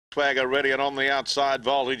Swagger ready and on the outside.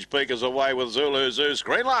 Voltage Peak is away with Zulu Zeus.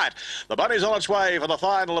 Green light. The bunny's on its way for the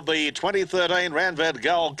final of the 2013 Bulli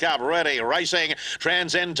Gold Cup. Ready, racing.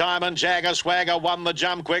 Transcend Time and Jagger. Swagger won the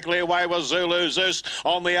jump quickly away with Zulu Zeus.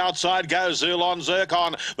 On the outside goes Zulon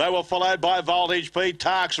Zircon. They were followed by Voltage Peak.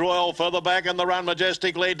 Tarks Royal further back in the run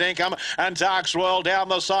majestically. Dinkum and Tarks Royal down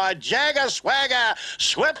the side. Jagger Swagger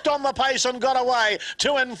swept on the pace and got away.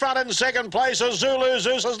 Two in front in second place is Zulu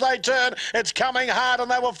Zeus as they turn. It's coming hard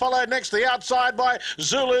and they were followed next to the outside by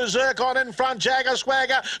Zulu Zircon in front. Jagger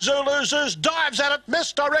Swagger. Zulu Zeus dives at it.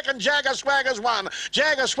 Missed. I reckon Jagger Swagger's won.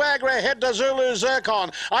 Jagger Swagger ahead to Zulu Zircon.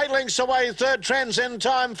 8 lengths away. Third Transcend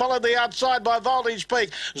Time followed the outside by Voltage Peak.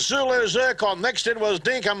 Zulu Zircon. Next in was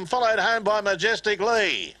Dinkum, followed home by Majestic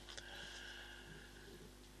Lee.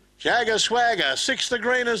 Jagger Swagger. 6 the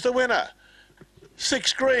green is the winner.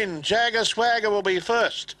 6 green. Jagger Swagger will be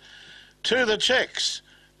first. 2 the checks.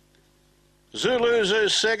 Zulu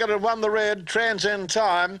Zeus second and won the red. Transcend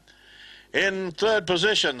Time in third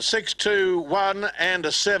position. 6, 2, 1 and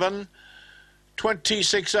a 7.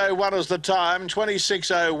 26.01 is the time.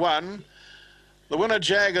 26.01. The winner,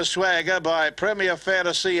 Jagger Swagger, by Premier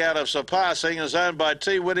Fantasy out of Surpassing, is owned by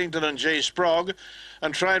T. Whittington and G. Sprogg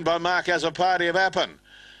and trained by Mark Azapati of Appin.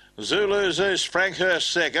 Zulu Zeus, Frank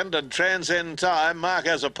Hurst second, and Transcend Time, Mark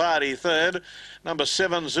Azapati third. Number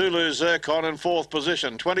 7, Zulu Zircon in fourth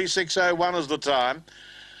position. 26.01 is the time.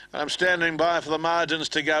 I'm standing by for the margins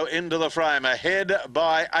to go into the frame. Ahead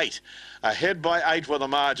by 8. Ahead by 8 were the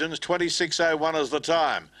margins. 26.01 is the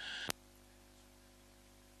time.